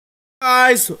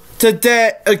Guys,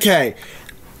 today, okay,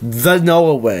 the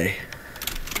Noah way.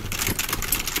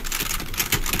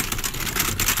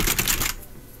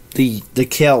 The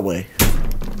Kale way.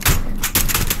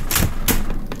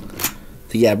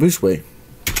 The Yabush way.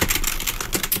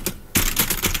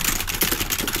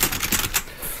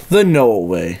 The Noah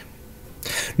way.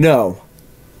 No.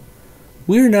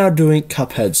 We're now doing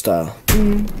Cuphead style.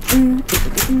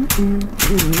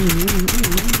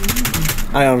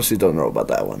 I honestly don't know about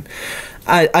that one.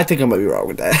 I think I might be wrong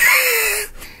with that.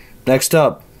 Next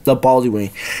up, the Baldi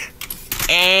way.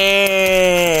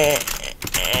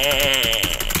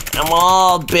 I'm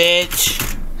all bitch.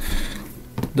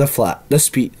 The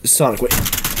Sonic way.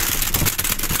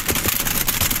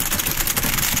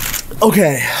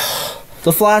 Okay,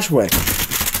 the Flash way.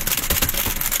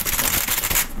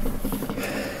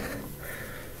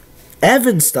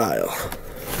 Evan style.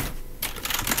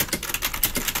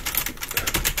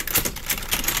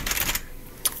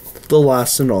 The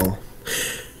last and all.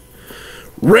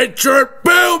 Richard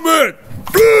Bellman!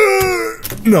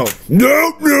 No.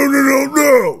 No.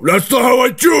 That's not how I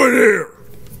do it here.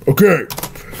 Okay.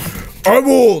 I'm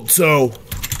old, so.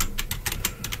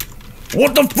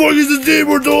 What the fuck is this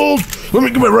keyboard, old? Let me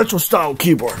get my retro style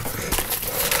keyboard.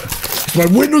 It's my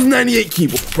Windows 98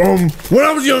 keyboard from when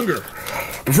I was younger.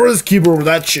 Before this keyboard with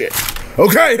that shit.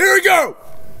 Okay, here we go!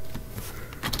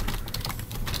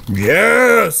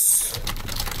 Yes!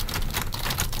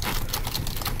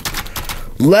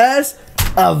 Less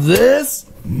of this,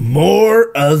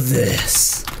 more of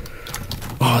this.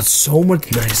 Oh, it's so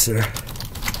much nicer.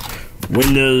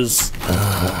 Windows,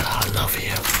 I love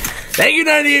you. Thank you,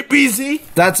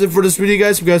 98BC. That's it for this video,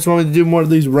 guys. If you guys want me to do more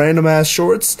of these random ass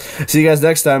shorts, see you guys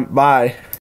next time. Bye.